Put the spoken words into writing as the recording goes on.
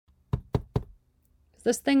Is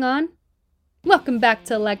this thing on? Welcome back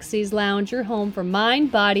to Lexi's Lounge, your home for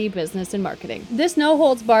mind, body, business, and marketing. This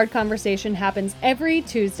no-holds-barred conversation happens every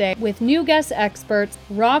Tuesday with new guest experts,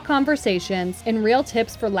 raw conversations, and real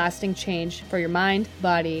tips for lasting change for your mind,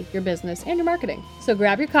 body, your business, and your marketing. So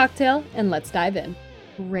grab your cocktail and let's dive in.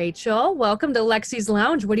 Rachel, welcome to Lexi's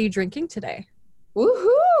Lounge. What are you drinking today? Woohoo!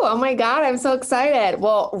 Oh my God, I'm so excited.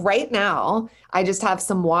 Well, right now, I just have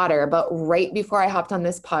some water, but right before I hopped on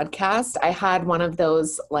this podcast, I had one of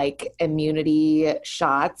those like immunity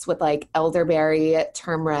shots with like elderberry,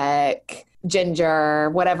 turmeric, ginger,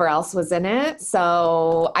 whatever else was in it.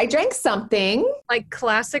 So I drank something. Like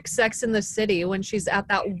classic Sex in the City when she's at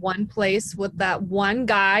that one place with that one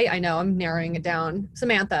guy. I know I'm narrowing it down.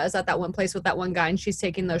 Samantha is at that one place with that one guy and she's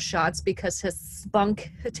taking those shots because his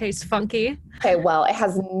spunk tastes funky. Okay, well, it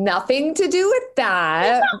has nothing to do with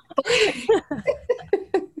that.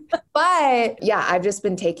 But yeah, I've just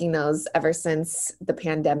been taking those ever since the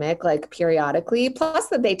pandemic, like periodically. Plus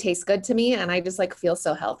that they taste good to me, and I just like feel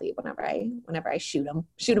so healthy whenever I shoot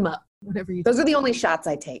them up. Those are the only shots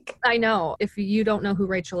I take. I know. If you don't know who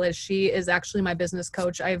Rachel is, she is actually my business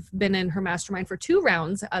coach. I've been in her mastermind for 2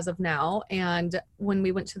 rounds as of now. And when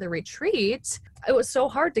we went to the retreat, it was so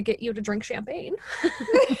hard to get you to drink champagne.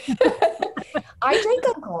 I drink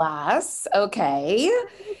a glass. Okay.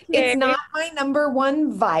 It's not my number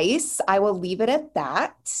one vice. I will leave it at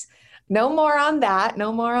that. No more on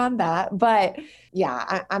that. But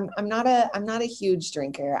yeah, I'm not a huge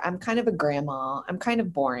drinker. I'm kind of a grandma. I'm kind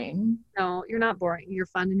of boring. No, you're not boring. You're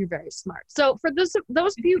fun and you're very smart. So for those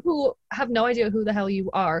of you who have no idea who the hell you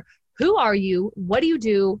are, who are you? What do you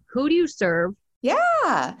do? Who do you serve?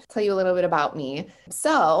 Yeah, tell you a little bit about me.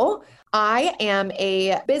 So I am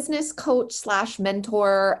a business coach /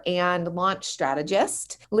 mentor and launch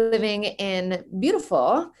strategist living in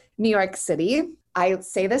beautiful New York City. I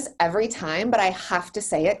say this every time, but I have to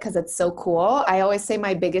say it because it's so cool. I always say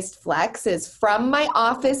my biggest flex is from my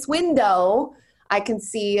office window, I can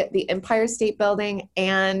see the Empire State Building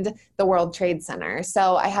and the World Trade Center.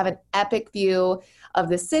 So I have an epic view of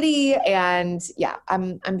the city, and yeah,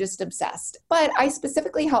 I'm just obsessed. But I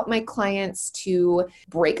specifically help my clients to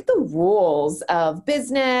break the rules of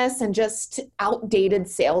business and just outdated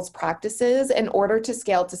sales practices in order to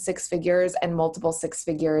scale to 6 figures and multiple 6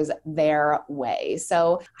 figures their way.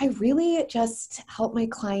 So I really just help my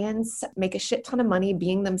clients make a shit ton of money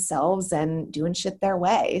being themselves and doing shit their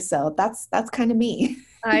way. So that's kind of me.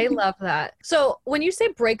 I love that. So when you say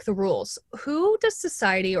break the rules, who does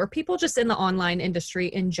society or people just in the online industry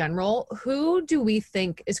in general, who do we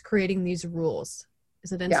think is creating these rules?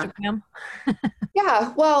 Is it Instagram?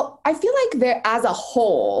 Yeah. Well, I feel like there, as a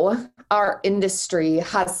whole, our industry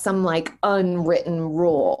has some like unwritten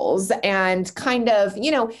rules and kind of,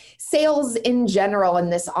 sales in general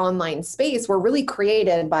in this online space were really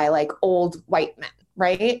created by like old white men,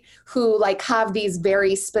 right? Who like have these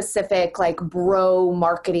very specific like bro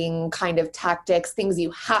marketing kind of tactics, things you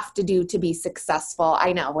have to do to be successful.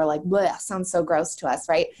 I know we're like, bleh, sounds so gross to us,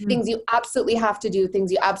 right? Mm-hmm. Things you absolutely have to do,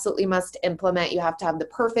 things you absolutely must implement. You have to have the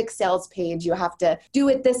perfect sales page. You have to do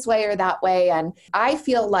it this way or that way. And I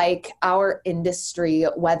feel like our industry,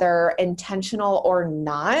 whether intentional or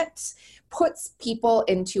not, puts people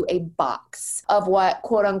into a box of what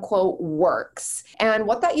quote unquote works. And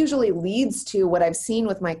what that usually leads to, what I've seen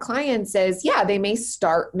with my clients is, yeah, they may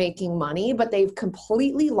start making money, but they've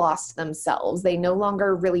completely lost themselves. They no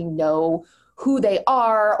longer really know who they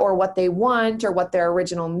are or what they want or what their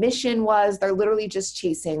original mission was. They're literally just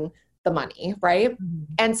chasing the money, right?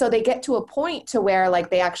 Mm-hmm. And so they get to a point to where like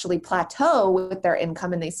they actually plateau with their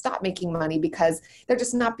income and they stop making money because they're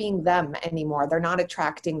just not being them anymore. They're not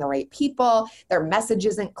attracting the right people. Their message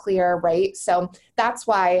isn't clear, right? So that's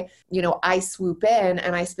why, I swoop in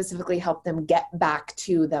and I specifically help them get back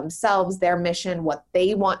to themselves, their mission, what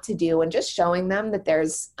they want to do, and just showing them that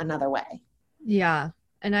there's another way. Yeah.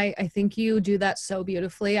 And I think you do that so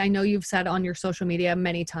beautifully. I know you've said on your social media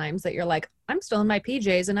many times that you're like, I'm still in my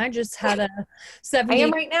PJs and I just had a I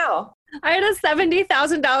am right now. I had a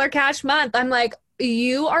 $70,000 cash month. I'm like,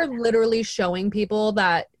 you are literally showing people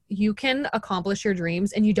that you can accomplish your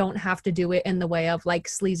dreams and you don't have to do it in the way of like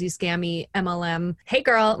sleazy, scammy MLM, hey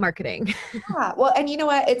girl marketing. Yeah. Well, and you know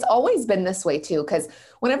what? It's always been this way too. Cause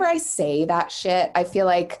whenever I say that shit, I feel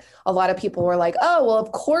like a lot of people were like, oh, well,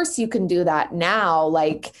 of course you can do that now.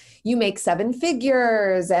 Like, you make seven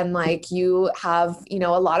figures and like you have, you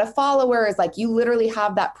know, a lot of followers, like you literally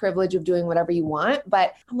have that privilege of doing whatever you want.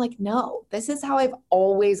 But I'm like, no, this is how I've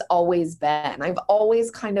always been. I've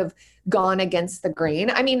always kind of gone against the grain.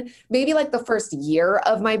 I mean, maybe like the first year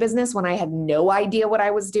of my business when I had no idea what I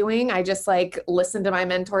was doing, I just like listened to my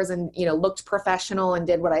mentors and, you know, looked professional and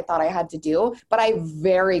did what I thought I had to do. But I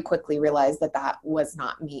very quickly realized that that was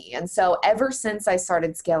not me. And so ever since I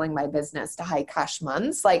started scaling my business to high cash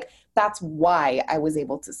months, like that's why I was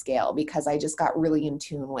able to scale, because I just got really in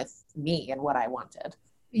tune with me and what I wanted.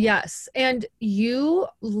 Yes. And you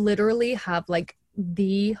literally have like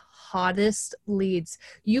the hottest leads.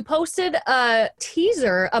 You posted a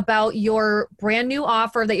teaser about your brand new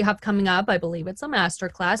offer that you have coming up. I believe it's a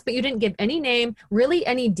masterclass, but you didn't give any name, really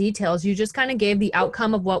any details. You just kind of gave the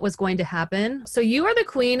outcome of what was going to happen. So you are the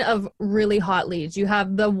queen of really hot leads. You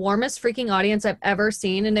have the warmest freaking audience I've ever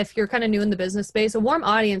seen. And if you're kind of new in the business space, a warm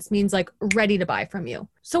audience means like ready to buy from you.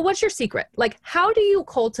 So what's your secret? Like, how do you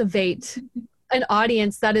cultivate an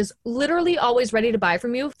audience that is literally always ready to buy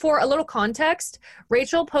from you? For a little context,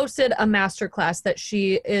 Rachel posted a masterclass that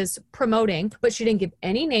she is promoting, but she didn't give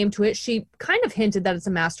any name to it. She kind of hinted that it's a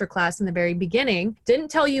masterclass in the very beginning, didn't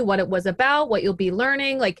tell you what it was about, what you'll be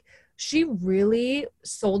learning. Like, she really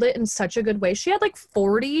sold it in such a good way. She had like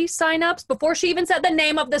 40 signups before she even said the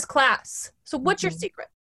name of this class. So what's your secret?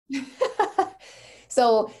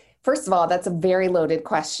 So first of all, that's a very loaded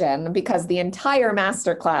question because the entire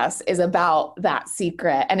masterclass is about that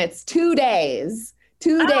secret and it's 2 days.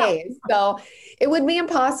 2 days. So it would be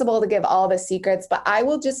impossible to give all the secrets, but I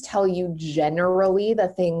will just tell you generally the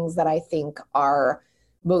things that I think are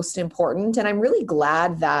most important. And I'm really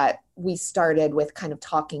glad that we started with kind of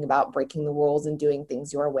talking about breaking the rules and doing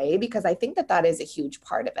things your way, because I think that that is a huge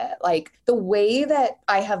part of it. Like the way that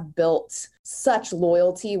I have built such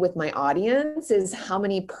loyalty with my audience is how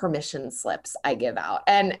many permission slips I give out.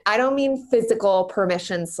 And I don't mean physical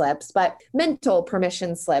permission slips, but mental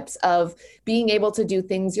permission slips of being able to do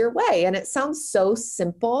things your way. And it sounds so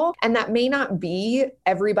simple. And that may not be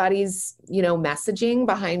everybody's, you know, messaging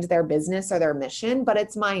behind their business or their mission, but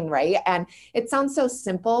it's mine, right? And it sounds so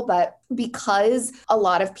simple, but because a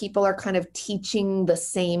lot of people are kind of teaching the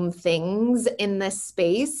same things in this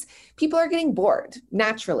space, people are getting bored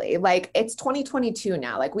naturally. Like it's 2022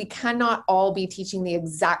 now. Like we cannot all be teaching the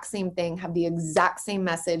exact same thing, have the exact same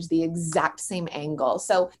message, the exact same angle.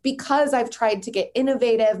 So because I've tried to get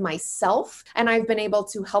innovative myself and I've been able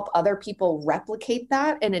to help other people replicate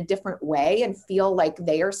that in a different way and feel like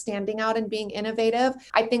they are standing out and being innovative,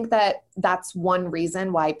 I think that that's one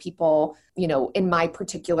reason why people, you know, in my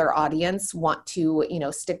particular audience want to, you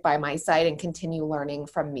know, stick by my side and continue learning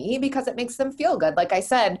from me because it makes them feel good. Like I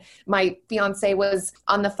said, my fiance was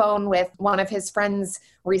on the phone with one of his friends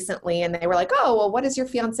recently and they were like, oh, well, what does your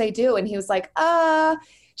fiance do? And he was like,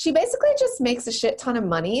 she basically just makes a shit ton of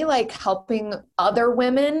money, like helping other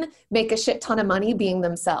women make a shit ton of money being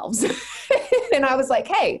themselves. And I was like,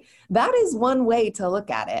 hey, that is one way to look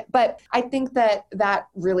at it. But I think that that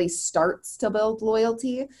really starts to build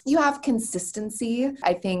loyalty. You have consistency,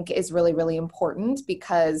 I think is really, really important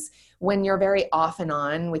because when you're very off and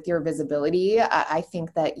on with your visibility, I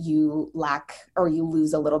think that you lack or you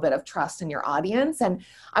lose a little bit of trust in your audience. And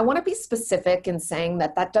I want to be specific in saying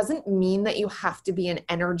that that doesn't mean that you have to be an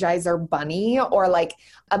Energizer bunny or like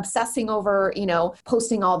obsessing over, you know,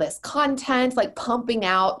 posting all this content, like pumping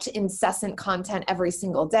out incessant content every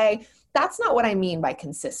single day. That's not what I mean by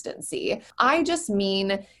consistency. I just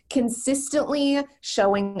mean consistently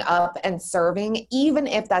showing up and serving, even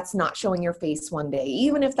if that's not showing your face one day,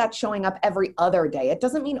 even if that's showing up every other day. It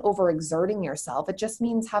doesn't mean overexerting yourself. It just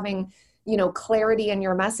means having, you know, clarity in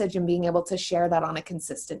your message and being able to share that on a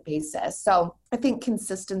consistent basis. So I think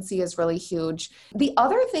consistency is really huge. The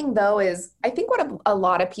other thing though is I think what a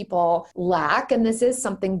lot of people lack, and this is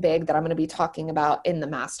something big that I'm going to be talking about in the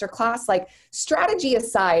masterclass, like strategy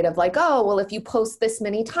aside of like, oh, well, if you post this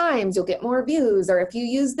many times, you'll get more views, or if you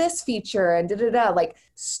use this feature and like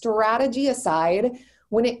strategy aside,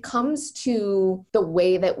 when it comes to the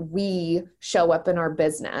way that we show up in our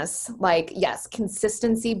business, like, yes,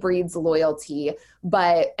 consistency breeds loyalty,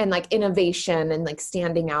 and like innovation and like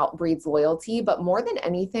standing out breeds loyalty. But more than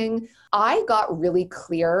anything, I got really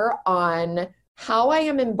clear on how I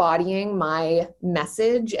am embodying my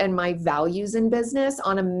message and my values in business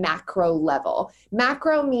on a macro level.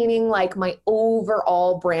 Macro meaning like my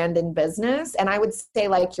overall brand in business. And I would say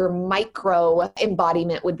like your micro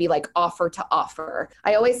embodiment would be like offer to offer.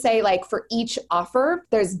 I always say like for each offer,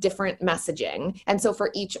 there's different messaging. And so for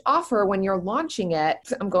each offer, when you're launching it,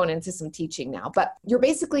 I'm going into some teaching now, but you're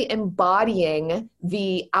basically embodying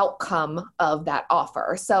the outcome of that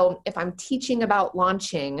offer. So if I'm teaching about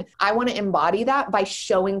launching, I want to embody that by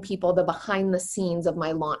showing people the behind the scenes of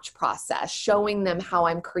my launch process, showing them how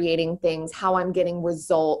I'm creating things, how I'm getting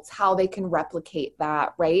results, how they can replicate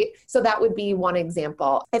that, right? So that would be one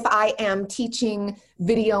example. If I am teaching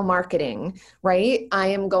video marketing, right, I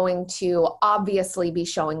am going to obviously be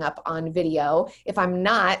showing up on video. If I'm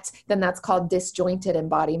not, then that's called disjointed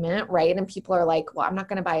embodiment, right? And people are like, well, I'm not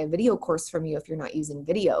going to buy a video course from you if you're not using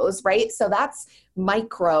videos, right? So that's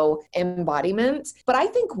micro embodiment. But I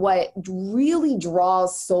think what really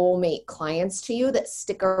draws soulmate clients to you that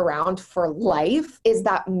stick around for life is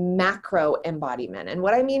that macro embodiment. And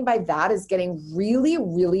what I mean by that is getting really,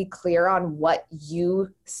 really clear on what you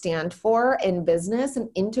stand for in business and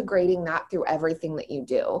integrating that through everything that you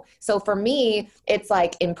do. So for me, it's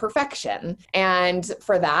like imperfection. And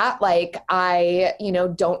for that, like I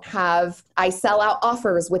sell out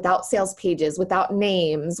offers without sales pages, without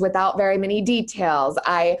names, without very many details.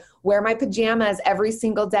 I wear my pajamas every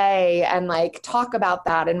single day and like talk about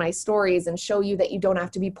that in my stories and show you that you don't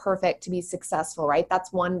have to be perfect to be successful, right?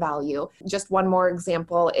 That's one value. Just one more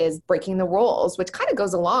example is breaking the rules, which kind of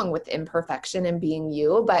goes along with imperfection and being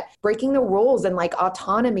you, but breaking the rules and like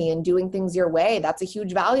autonomy and doing things your way, that's a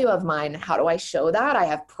huge value of mine. How do I show that? I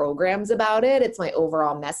have programs about it. It's my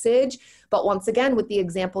overall message. But once again, with the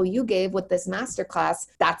example you gave with this masterclass,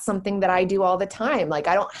 that's something that I do all the time. Like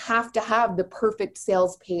I don't have to have the perfect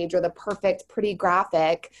sales page or the perfect pretty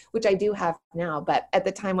graphic, which I do have now, but at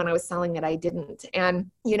the time when I was selling it, I didn't. And,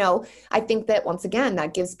 I think that once again,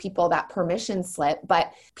 that gives people that permission slip,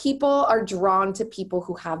 but people are drawn to people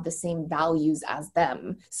who have the same values as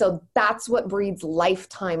them. So that's what breeds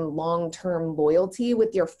lifetime, long-term loyalty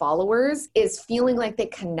with your followers, is feeling like they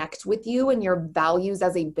connect with you and your values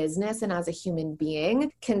as a business and as a human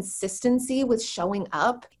being, consistency with showing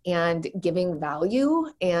up and giving value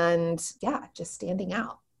and just standing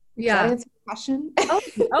out. Yeah. Does that answer your question?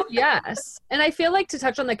 Oh, yes. And I feel like to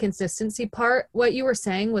touch on the consistency part, what you were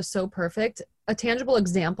saying was so perfect. A tangible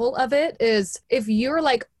example of it is if you're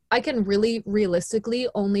like, I can really realistically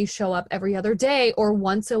only show up every other day or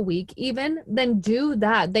once a week even, then do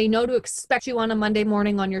that. They know to expect you on a Monday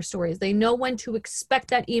morning on your stories. They know when to expect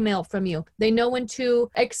that email from you. They know when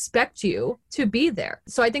to expect you to be there.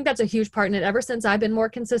 So I think that's a huge part in it. Ever since I've been more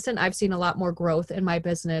consistent, I've seen a lot more growth in my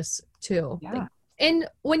business too. Yeah. And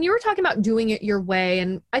when you were talking about doing it your way,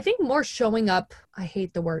 and I think more showing up, I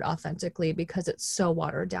hate the word authentically because it's so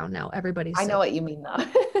watered down now. I know what you mean though.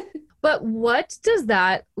 But what does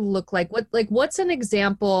that look like? What's an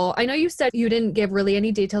example? I know you said you didn't give really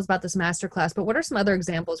any details about this masterclass, but what are some other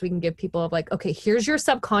examples we can give people of like, okay, here's your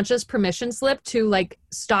subconscious permission slip to like,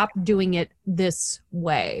 stop doing it this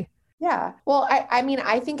way? Yeah. Well, I mean,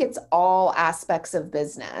 I think it's all aspects of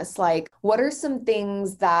business. Like, what are some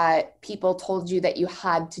things that people told you that you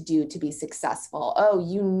had to do to be successful? Oh,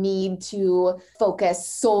 you need to focus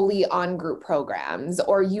solely on group programs,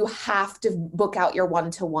 or you have to book out your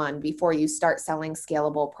one-to-one before you start selling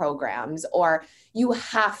scalable programs, or you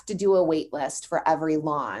have to do a wait list for every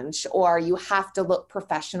launch, or you have to look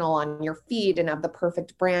professional on your feed and have the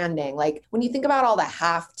perfect branding. Like when you think about all the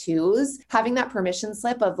have-tos, having that permission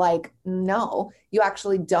slip of like, no, you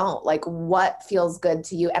actually don't. Like what feels good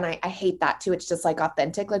to you? And I hate that too. It's just like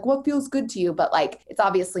authentic, like what feels good to you? But like, it's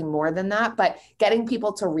obviously more than that, but getting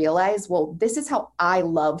people to realize, well, this is how I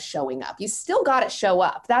love showing up. You still got to show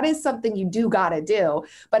up. That is something you do got to do,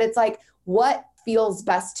 but it's like, what feels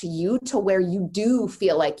best to you to where you do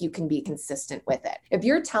feel like you can be consistent with it. If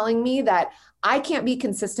you're telling me that I can't be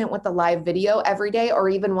consistent with a live video every day or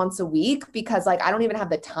even once a week because like I don't even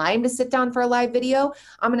have the time to sit down for a live video,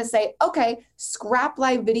 I'm going to say, okay, scrap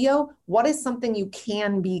live video. What is something you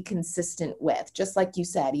can be consistent with? Just like you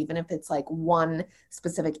said, even if it's like one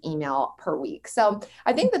specific email per week. So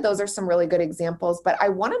I think that those are some really good examples, but I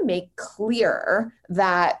want to make clear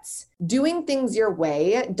that doing things your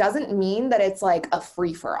way doesn't mean that it's like a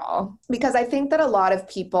free for all, because I think that a lot of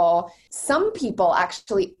people, some people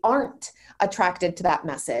actually aren't a attracted to that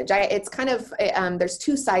message. It's kind of, there's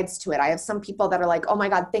two sides to it. I have some people that are like, oh my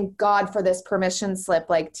God, thank God for this permission slip.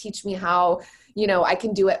 Like, teach me how, I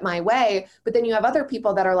can do it my way. But then you have other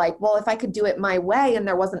people that are like, well, if I could do it my way and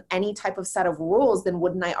there wasn't any type of set of rules, then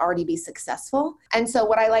wouldn't I already be successful? And so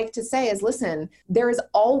what I like to say is, listen, there is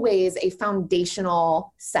always a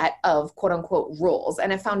foundational set of quote unquote rules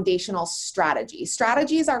and a foundational strategy.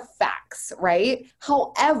 Strategies are facts, right?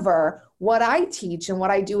 However, what I teach and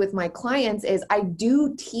what I do with my clients is I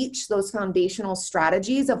do teach those foundational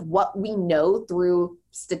strategies of what we know through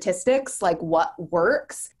statistics, like what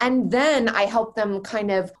works. And then I help them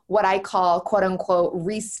kind of what I call quote unquote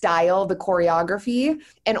restyle the choreography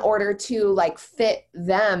in order to like fit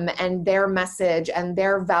them and their message and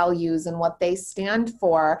their values and what they stand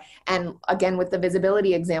for. And again, with the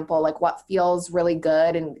visibility example, like what feels really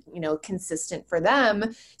good and, consistent for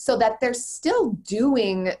them, so that they're still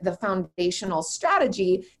doing the foundational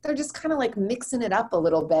strategy. They're just kind of like mixing it up a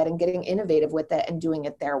little bit and getting innovative with it and doing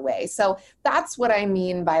it their way. So that's what I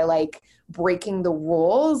mean by like breaking the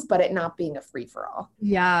rules, but it not being a free-for-all.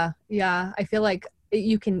 Yeah. I feel like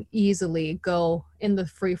you can easily go in the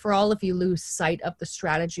free-for-all if you lose sight of the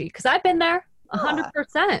strategy. Because I've been there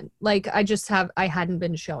 100%. Like I hadn't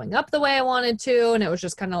been showing up the way I wanted to. And it was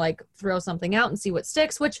just kind of like throw something out and see what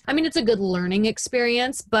sticks, which I mean, it's a good learning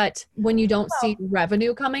experience. But when you don't see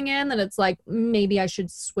revenue coming in, then it's like, maybe I should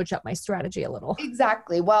switch up my strategy a little.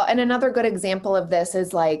 Exactly. Well, and another good example of this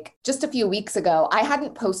is like just a few weeks ago, I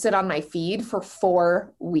hadn't posted on my feed for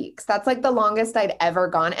 4 weeks. That's like the longest I'd ever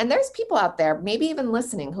gone. And there's people out there, maybe even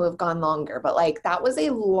listening, who have gone longer, but like that was a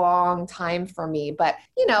long time for me. But,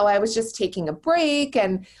 I was just taking a break,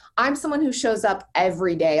 and I'm someone who shows up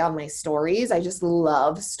every day on my stories. I just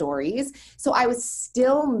love stories. So I was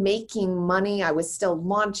still making money. I was still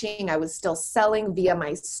launching. I was still selling via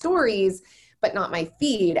my stories, but not my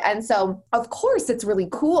feed. And so of course it's really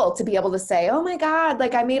cool to be able to say, oh my God,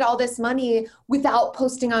 like I made all this money without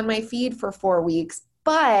posting on my feed for 4 weeks.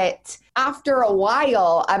 But after a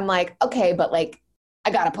while, I'm like, okay, but like, I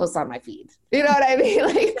got to post on my feed. You know what I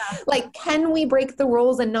mean? Like, can we break the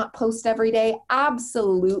rules and not post every day?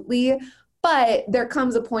 Absolutely. But there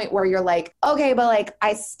comes a point where you're like, okay, but like,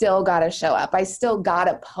 I still got to show up. I still got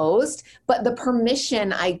to post. But the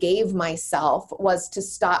permission I gave myself was to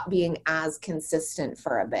stop being as consistent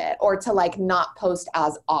for a bit, or to like not post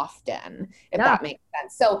as often, if that makes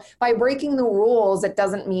sense. So by breaking the rules, it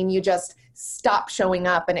doesn't mean you just stop showing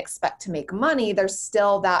up and expect to make money. There's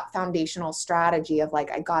still that foundational strategy of like,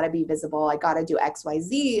 I got to be visible. I got to do X, Y,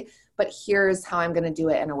 Z, but here's how I'm going to do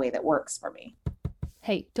it in a way that works for me.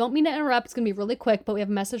 Hey, don't mean to interrupt. It's going to be really quick, but we have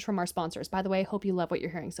a message from our sponsors. By the way, I hope you love what you're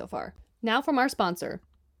hearing so far. Now from our sponsor.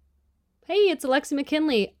 Hey, it's Alexi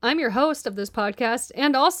McKinley. I'm your host of this podcast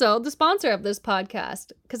and also the sponsor of this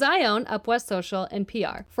podcast because I own UpWest Social and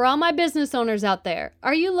PR. For all my business owners out there,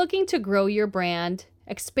 are you looking to grow your brand,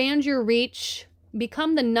 expand your reach,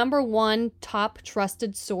 become the #1 top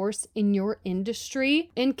trusted source in your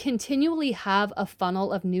industry, and continually have a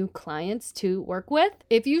funnel of new clients to work with?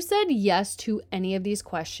 If you said yes to any of these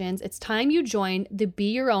questions, it's time you join the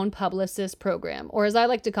Be Your Own Publicist program, or as I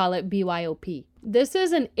like to call it, BYOP. This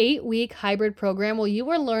is an 8-week hybrid program where you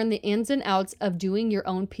will learn the ins and outs of doing your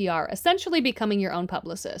own PR, essentially becoming your own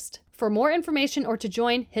publicist. For more information or to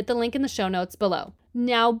join, hit the link in the show notes below.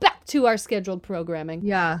 Now back to our scheduled programming.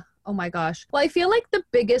 Yeah. Oh my gosh. Well, I feel like the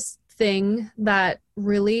biggest thing that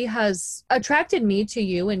really has attracted me to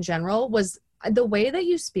you in general was the way that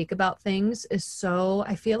you speak about things is so,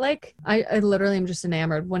 I feel like I literally am just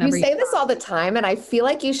enamored whenever you say this all the time, and I feel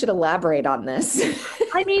like you should elaborate on this.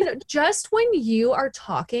 I mean, just when you are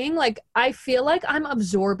talking, like, I feel like I'm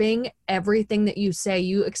absorbing everything that you say.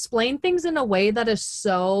 You explain things in a way that is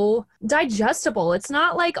so digestible. It's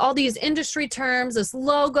not like all these industry terms, this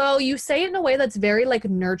logo. You say it in a way that's very like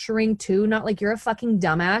nurturing too, not like you're a fucking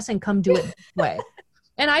dumbass and come do it this way.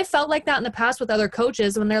 And I felt like that in the past with other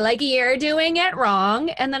coaches when they're like, you're doing it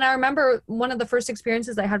wrong. And then I remember one of the first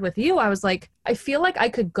experiences I had with you, I was like, I feel like I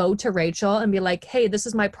could go to Rachel and be like, hey, this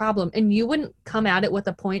is my problem. And you wouldn't come at it with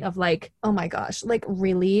a point of like, oh my gosh, like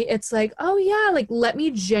really? It's like, oh yeah, like let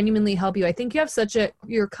me genuinely help you. I think you have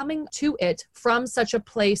you're coming to it from such a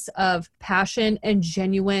place of passion and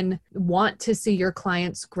genuine want to see your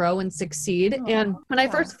clients grow and succeed. Oh, and when I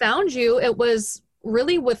first found you, it was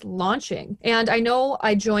really with launching. And I know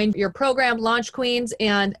I joined your program, Launch Queens,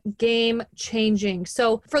 and game changing.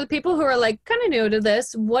 So for the people who are like kind of new to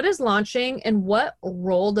this, what is launching and what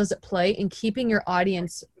role does it play in keeping your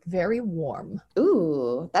audience very warm?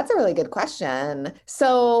 Ooh, that's a really good question.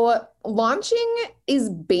 So, launching is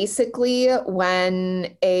basically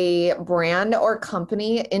when a brand or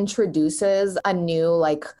company introduces a new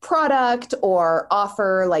like product or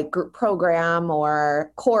offer, like group program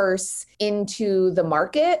or course into the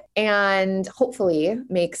market and hopefully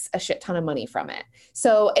makes a shit ton of money from it.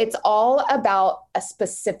 So, it's all about a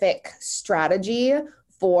specific strategy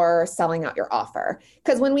for selling out your offer.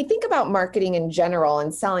 Because when we think about marketing in general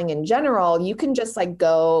and selling in general, you can just like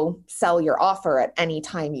go sell your offer at any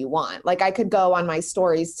time you want. Like I could go on my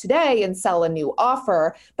stories today and sell a new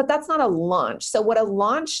offer, but that's not a launch. So what a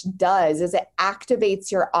launch does is it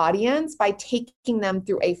activates your audience by taking them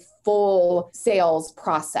through a full sales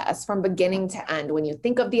process from beginning to end. When you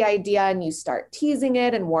think of the idea and you start teasing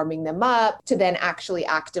it and warming them up to then actually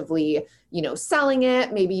actively selling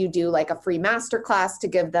it. Maybe you do like a free masterclass to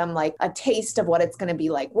give them like a taste of what it's going to be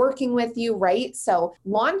like working with you, right? So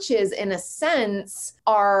launches in a sense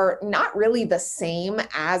are not really the same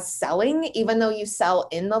as selling, even though you sell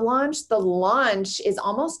in the launch. The launch is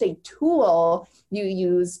almost a tool you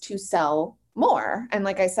use to sell more. And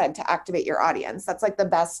like I said, to activate your audience. That's like the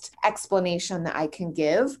best explanation that I can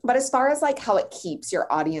give. But as far as like how it keeps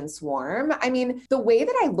your audience warm, I mean, the way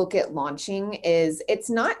that I look at launching is it's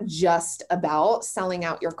not just about selling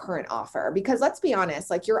out your current offer, because let's be honest,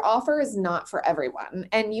 like your offer is not for everyone.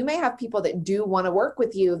 And you may have people that do want to work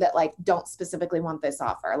with you that like don't specifically want this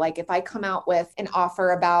offer. Like if I come out with an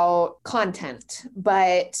offer about content,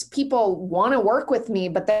 but people want to work with me,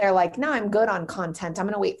 but they're like, no, I'm good on content. I'm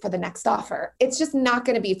going to wait for the next offer. It's just not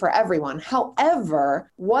going to be for everyone.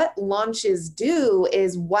 However, what launches do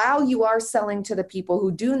is while you are selling to the people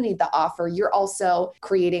who do need the offer, you're also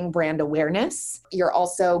creating brand awareness. You're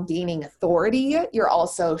also gaining authority. You're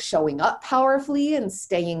also showing up powerfully and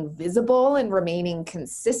staying visible and remaining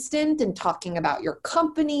consistent and talking about your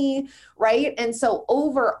company, right? And so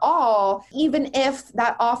overall, even if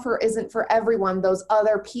that offer isn't for everyone, those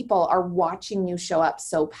other people are watching you show up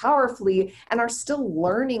so powerfully and are still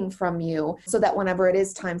learning from you so that whenever it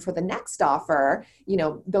is time for the next offer,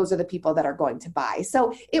 those are the people that are going to buy.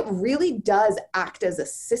 So it really does act as a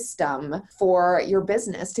system for your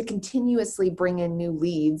business to continuously bring in new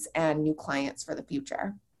leads and new clients for the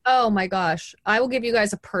future. Oh my gosh. I will give you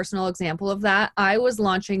guys a personal example of that. I was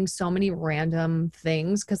launching so many random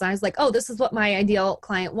things because I was like, oh, this is what my ideal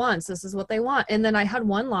client wants. This is what they want. And then I had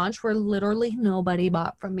one launch where literally nobody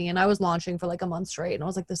bought from me. And I was launching for like a month straight. And I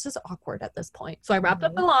was like, this is awkward at this point. So I wrapped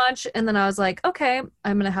up the launch and then I was like, okay,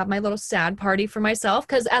 I'm going to have my little sad party for myself.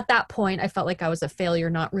 Because at that point, I felt like I was a failure,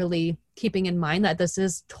 not really keeping in mind that this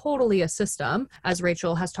is totally a system, as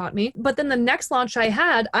Rachel has taught me. But then the next launch I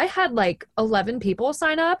had like 11 people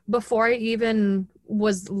sign up before I even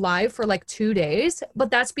was live for like 2 days.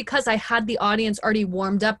 But that's because I had the audience already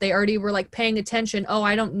warmed up. They already were like paying attention. Oh,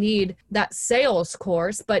 I don't need that sales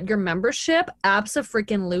course, but your membership,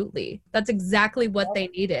 abso-freaking-lutely. That's exactly what they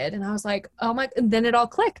needed. And I was like, oh my, and then it all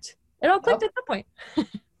clicked. It all clicked at that point.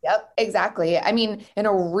 Yep, exactly. I mean, and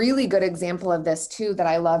a really good example of this too that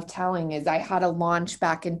I love telling is I had a launch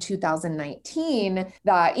back in 2019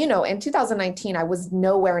 that, in 2019, I was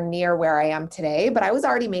nowhere near where I am today, but I was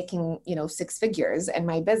already making, 6 figures in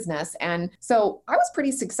my business. And so I was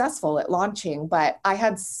pretty successful at launching, but I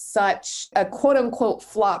had such a quote unquote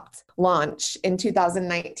flopped launch in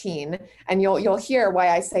 2019. And you'll hear why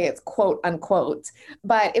I say it's quote unquote,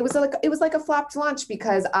 but it was like a flopped launch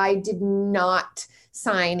because I did not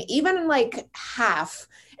sign even like half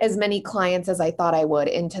as many clients as I thought I would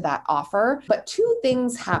into that offer. But 2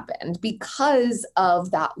 things happened because of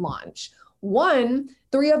that launch. One,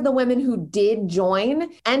 3 of the women who did join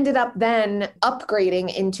ended up then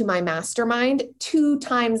upgrading into my mastermind 2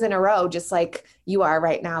 times in a row, just like you are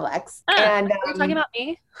right now, Lex. And are you talking about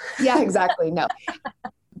me? Yeah, exactly. No.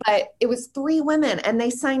 But it was 3 women and they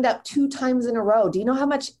signed up 2 times in a row. Do you know how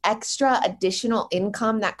much extra additional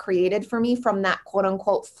income that created for me from that quote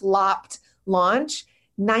unquote flopped launch?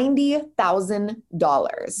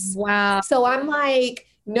 $90,000. Wow. So I'm like,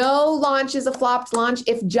 no launch is a flopped launch.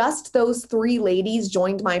 If just those 3 ladies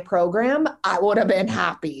joined my program, I would have been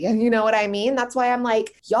happy. You know what I mean? That's why I'm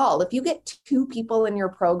like, y'all, if you get 2 people in your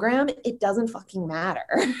program, it doesn't fucking matter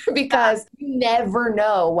because you never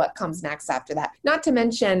know what comes next after that. Not to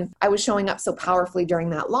mention, I was showing up so powerfully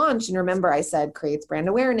during that launch. And remember, I said creates brand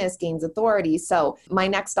awareness, gains authority. So my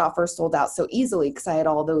next offer sold out so easily because I had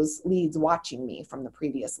all those leads watching me from the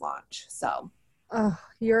previous launch. So,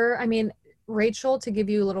 Rachel, to give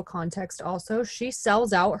you a little context also, she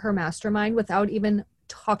sells out her mastermind without even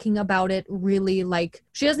talking about it really. Like,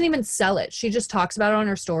 she doesn't even sell it. She just talks about it on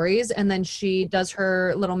her stories and then she does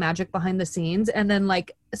her little magic behind the scenes. And then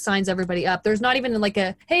like signs everybody up. There's not even like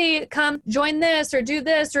a, hey, come join this or do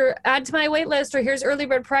this or add to my wait list or here's early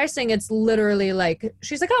bird pricing. It's literally like,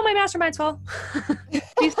 she's like, oh, my mastermind's full.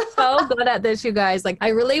 She's so good at this, you guys. Like, I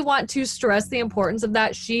really want to stress the importance of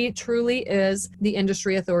that. She truly is the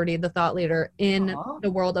industry authority, the thought leader in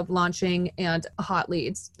the world of launching and hot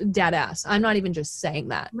leads. Dead ass. I'm not even just saying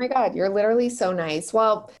that. Oh my God, you're literally so nice.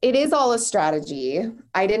 Well, it is all a strategy.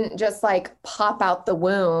 I didn't just like pop out the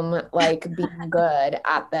womb, like being good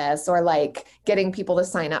at this or like getting people to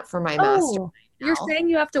sign up for my mastermind. You're saying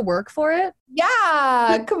you have to work for it?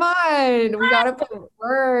 Yeah, come on. We got to put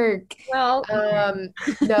work. Well,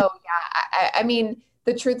 I mean,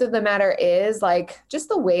 the truth of the matter is like just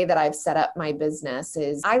the way that I've set up my business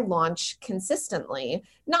is I launch consistently,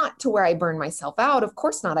 not to where I burn myself out. Of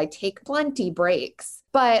course not. I take plenty breaks.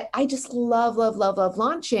 But I just love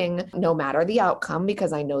launching no matter the outcome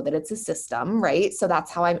because I know that it's a system, right? So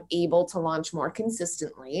that's how I'm able to launch more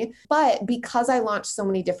consistently. But because I launch so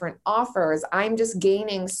many different offers, I'm just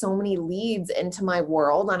gaining so many leads into my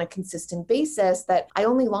world on a consistent basis that I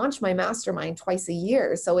only launch my mastermind twice a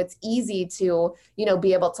year. So it's easy to,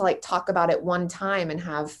 be able to like talk about it one time and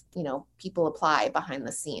have, people apply behind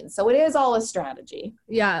the scenes. So it is all a strategy.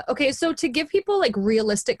 Yeah. Okay. So to give people like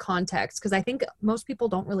realistic context, because I think most people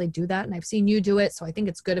don't really do that. And I've seen you do it. So I think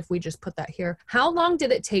it's good if we just put that here. How long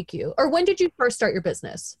did it take you? Or when did you first start your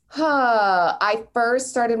business? I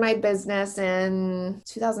first started my business in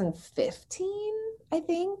 2015, I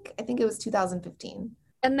think. I think it was 2015.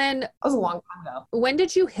 And then that was a long time ago. When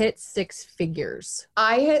did you hit six figures?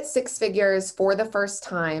 I hit six figures for the first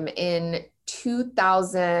time in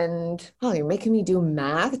 2000. Oh, you're making me do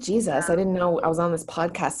math. Jesus. I didn't know I was on this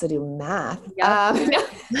podcast to do math. Yeah.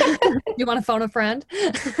 You want to phone a friend?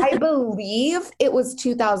 I believe it was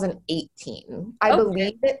 2018. I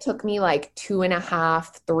believe it took me like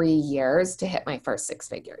 2.5, 3 years to hit my first six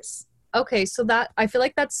figures. Okay. So I feel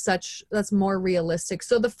like that's more realistic.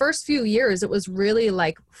 So the first few years, it was really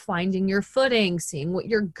like finding your footing, seeing what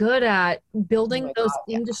you're good at, building those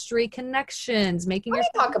industry connections, making Let me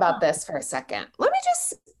talk about this for a second. Let me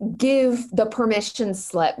just give the permission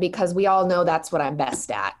slip because we all know that's what I'm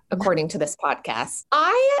best at, according to this podcast.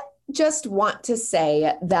 I just want to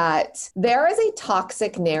say that there is a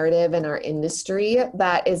toxic narrative in our industry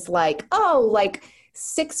that is like,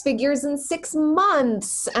 six figures in 6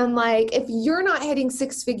 months. And like, if you're not hitting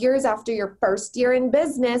six figures after your first year in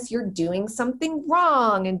business, you're doing something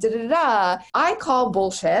wrong and I call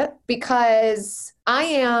bullshit because I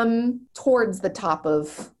am towards the top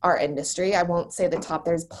of our industry. I won't say the top.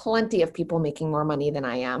 There's plenty of people making more money than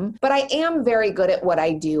I am, but I am very good at what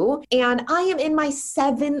I do. And I am in my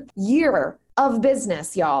 7th year of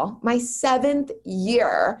business, y'all. My 7th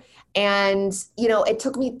year. And, it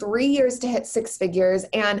took me 3 years to hit six figures.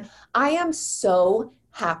 And I am so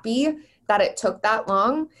happy that it took that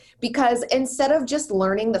long because instead of just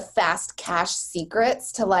learning the fast cash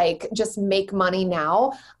secrets to like just make money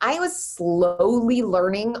now, I was slowly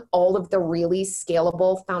learning all of the really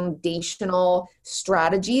scalable foundational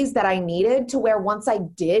strategies that I needed to where once I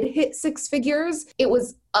did hit six figures, it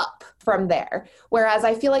was up from there. Whereas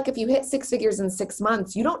I feel like if you hit six figures in 6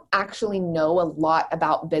 months, you don't actually know a lot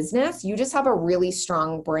about business. You just have a really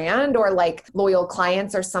strong brand or like loyal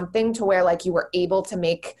clients or something to where like you were able to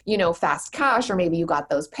make, fast cash, or maybe you got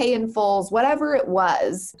those pay in fulls, whatever it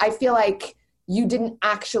was. I feel like you didn't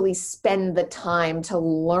actually spend the time to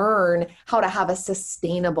learn how to have a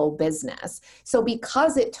sustainable business. So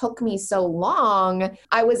because it took me so long,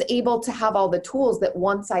 I was able to have all the tools that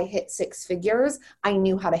once I hit six figures, I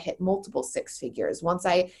knew how to hit multiple six figures. Once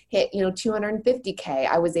I hit, 250K,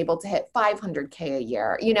 I was able to hit 500K a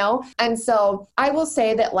year, And so I will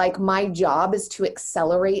say that like my job is to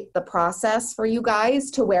accelerate the process for you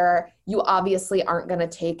guys to where you obviously aren't going to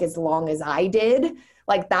take as long as I did.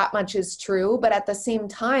 Like that much is true. But at the same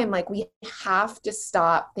time, like we have to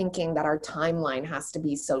stop thinking that our timeline has to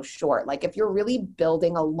be so short. Like if you're really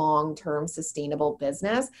building a long-term sustainable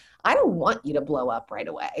business, I don't want you to blow up right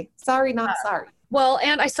away. Sorry, not sorry. Well,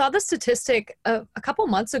 and I saw the statistic a couple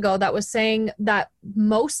months ago that was saying that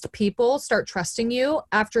most people start trusting you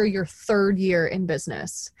after your 3rd year in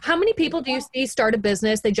business. How many people do you see start a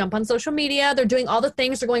business? They jump on social media, they're doing all the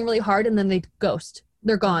things, they're going really hard, and then they ghost.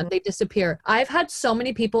 They're gone. They disappear. I've had so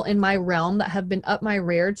many people in my realm that have been up my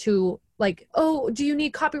rear to like, oh, do you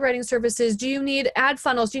need copywriting services? Do you need ad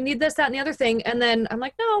funnels? Do you need this, that, and the other thing? And then I'm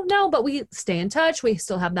like, no, but we stay in touch. We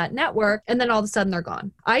still have that network. And then all of a sudden they're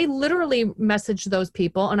gone. I literally message those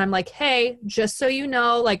people and I'm like, hey, just so you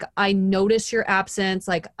know, like I notice your absence.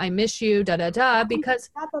 Like I miss you, because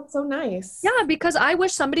that's so nice. Yeah, because I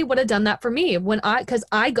wish somebody would have done that for me because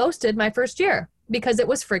I ghosted my first year. because it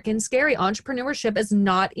was freaking scary. Entrepreneurship is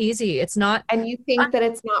not easy. It's not. And you think that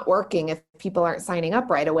it's not working if people aren't signing up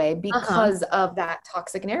right away because of that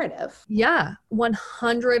toxic narrative. Yeah,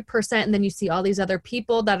 100%. And then you see all these other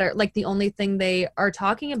people that are like, the only thing they are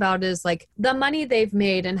talking about is like the money they've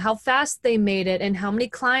made and how fast they made it and how many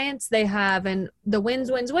clients they have and the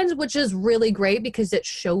wins, which is really great because it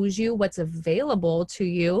shows you what's available to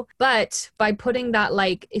you. But by putting that,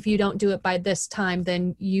 like, if you don't do it by this time,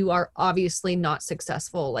 then you are obviously not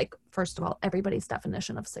successful. Like, first of all, everybody's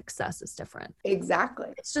definition of success is different. Exactly.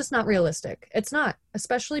 It's just not realistic. It's not,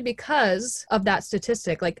 especially because of that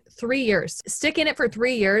statistic, like 3 years. Stick in it for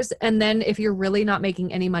 3 years. And then if you're really not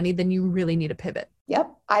making any money, then you really need to pivot.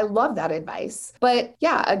 Yep. I love that advice. But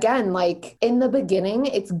yeah, again, like in the beginning,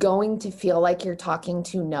 it's going to feel like you're talking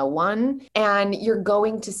to no one and you're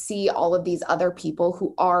going to see all of these other people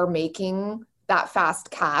who are making that fast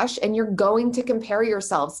cash and you're going to compare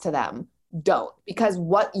yourselves to them. Don't, because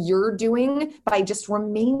what you're doing by just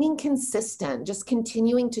remaining consistent, just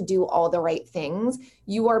continuing to do all the right things,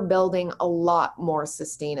 you are building a lot more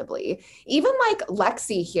sustainably. Even like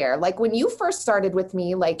Lexi here, like when you first started with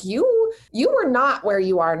me, like you were not where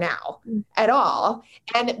you are now at all.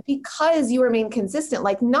 And because you remain consistent,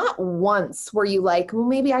 like not once were you like, well,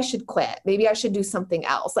 maybe I should quit. Maybe I should do something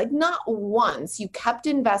else. Like not once. You kept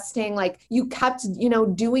investing, like you kept,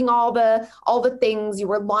 doing all the things. You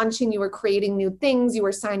were launching, you were creating new things, you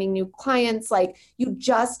were signing new clients, like you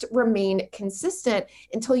just remained consistent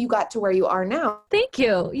until you got to where you are now. Thank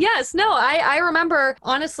you. Yes. No, I remember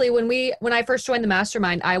honestly when I first joined the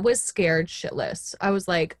mastermind, I was scared shitless. I was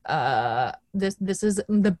like, this is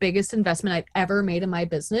the biggest investment I've ever made in my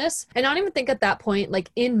business. And I don't even think at that point,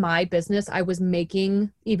 like in my business, I was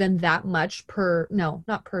making even that much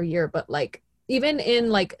not per year, but like even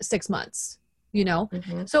in like 6 months.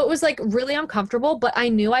 So it was like really uncomfortable, but I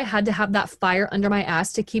knew I had to have that fire under my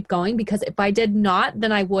ass to keep going, because if I did not,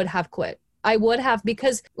 then I would have quit. I would have,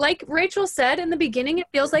 because like Rachel said in the beginning, it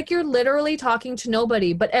feels like you're literally talking to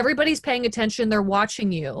nobody, but everybody's paying attention. They're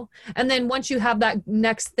watching you. And then once you have that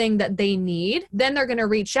next thing that they need, then they're going to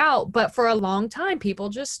reach out. But for a long time, people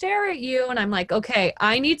just stare at you. And I'm like, okay,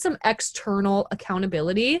 I need some external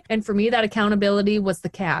accountability. And for me, that accountability was the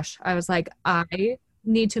cash. I was like, I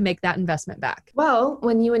need to make that investment back. Well,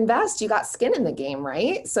 when you invest, you got skin in the game,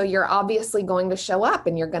 right? So you're obviously going to show up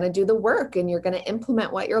and you're going to do the work and you're going to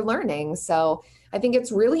implement what you're learning. So I think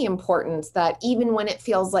it's really important that even when it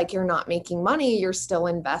feels like you're not making money, you're still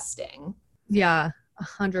investing. Yeah.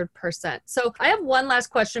 100%. So I have one last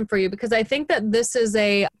question for you, because I think that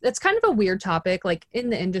it's kind of a weird topic, like in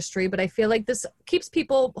the industry, but I feel like this keeps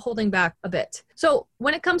people holding back a bit. So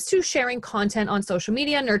when it comes to sharing content on social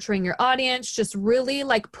media, nurturing your audience, just really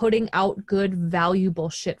like putting out good, valuable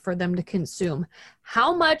shit for them to consume,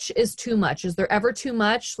 how much is too much? Is there ever too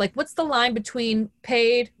much? Like, what's the line between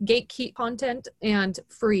paid gatekeep content and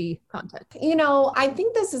free content? I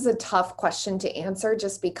think this is a tough question to answer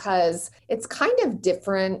just because it's kind of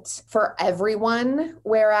different for everyone.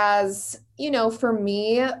 Whereas, for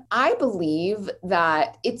me, I believe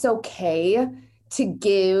that it's okay to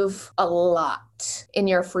give a lot in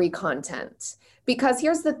your free content. Because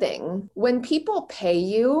here's the thing, when people pay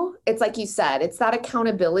you, it's like you said, it's that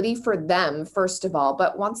accountability for them, first of all.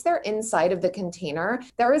 But once they're inside of the container,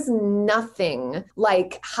 there is nothing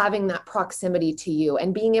like having that proximity to you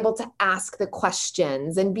and being able to ask the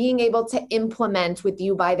questions and being able to implement with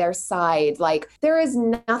you by their side. Like there is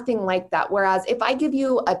nothing like that. Whereas if I give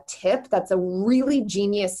you a tip that's a really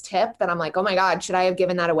genius tip that I'm like, oh my God, should I have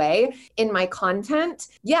given that away in my content?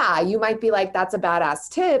 Yeah, you might be like, that's a badass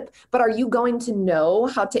tip, but are you going to know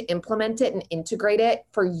how to implement it and integrate it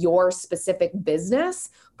for your specific business?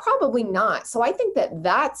 Probably not. So I think that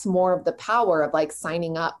that's more of the power of like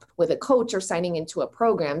signing up with a coach or signing into a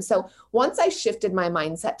program. So once I shifted my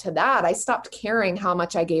mindset to that, I stopped caring how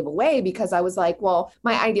much I gave away, because I was like, well,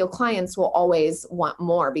 my ideal clients will always want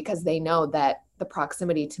more because they know that the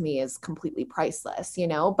proximity to me is completely priceless,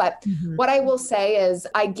 But what I will say is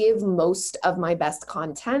I give most of my best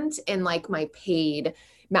content in like my paid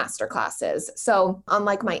masterclasses. So on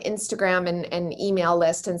like my Instagram and email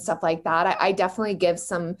list and stuff like that, I definitely give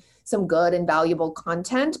some good and valuable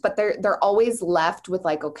content, but they're always left with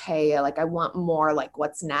like, okay, like I want more, like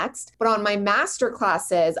what's next? But on my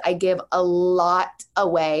masterclasses, I give a lot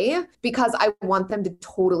away because I want them to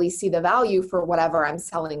totally see the value for whatever I'm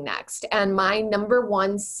selling next. And my number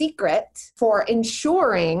one secret for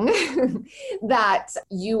ensuring that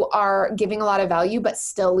you are giving a lot of value, but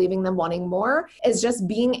still leaving them wanting more is just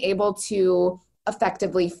being able to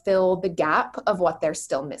effectively fill the gap of what they're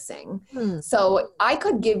still missing. So I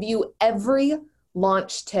could give you every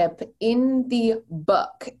launch tip in the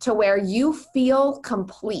book to where you feel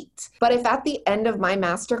complete. But if at the end of my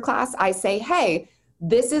masterclass, I say, hey,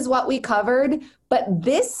 this is what we covered, but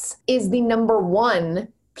this is the number one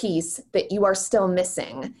piece that you are still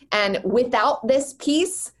missing. And without this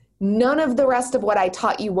piece, none of the rest of what I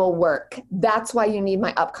taught you will work. That's why you need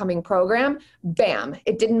my upcoming program. Bam.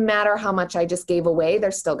 It didn't matter how much I just gave away.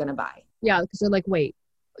 They're still going to buy. Yeah. Because they're like, wait,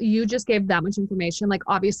 you just gave that much information. Like,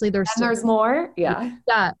 obviously there's more. Yeah.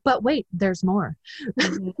 Yeah. But wait, there's more.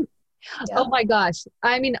 Mm-hmm. Yeah. Oh my gosh.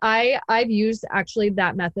 I mean, I've used actually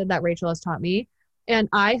that method that Rachel has taught me. And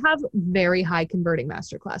I have very high converting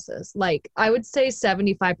masterclasses. Like I would say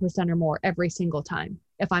 75% or more every single time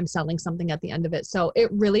if I'm selling something at the end of it. So it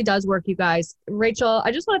really does work, you guys. Rachel,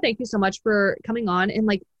 I just want to thank you so much for coming on and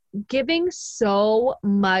like giving so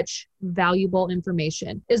much valuable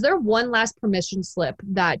information. Is there one last permission slip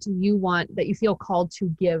that you feel called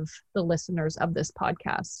to give the listeners of this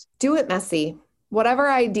podcast? Do it messy.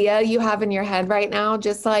 Whatever idea you have in your head right now,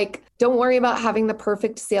 just like, don't worry about having the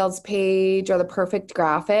perfect sales page or the perfect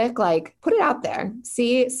graphic. Like, put it out there.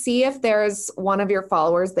 See if there's one of your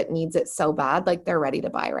followers that needs it so bad, like they're ready to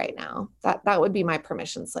buy right now. That would be my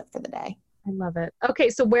permission slip for the day. I love it. Okay.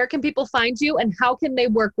 So where can people find you and how can they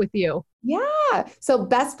work with you? Yeah. So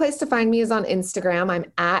best place to find me is on Instagram. I'm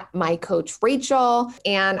at my coach Rachel.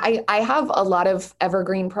 And I have a lot of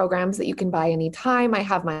evergreen programs that you can buy anytime. I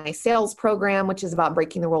have my sales program, which is about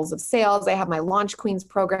breaking the rules of sales. I have my Launch Queens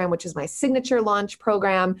program, which is my signature launch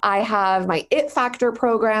program. I have my It Factor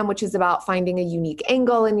program, which is about finding a unique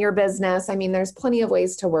angle in your business. I mean, there's plenty of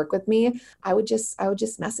ways to work with me. I would just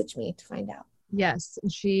message me to find out. Yes,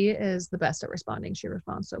 she is the best at responding. She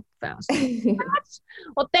responds so fast.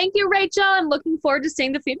 Well, thank you, Rachel. I'm looking forward to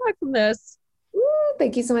seeing the feedback from this.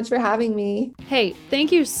 Thank you so much for having me. Hey,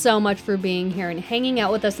 thank you so much for being here and hanging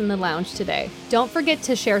out with us in the lounge today. Don't forget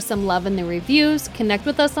to share some love in the reviews, connect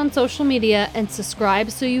with us on social media, and subscribe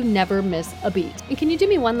so you never miss a beat. And can you do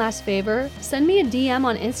me one last favor? Send me a DM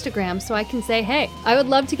on Instagram so I can say, hey, I would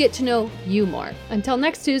love to get to know you more. Until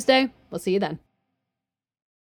next Tuesday, we'll see you then.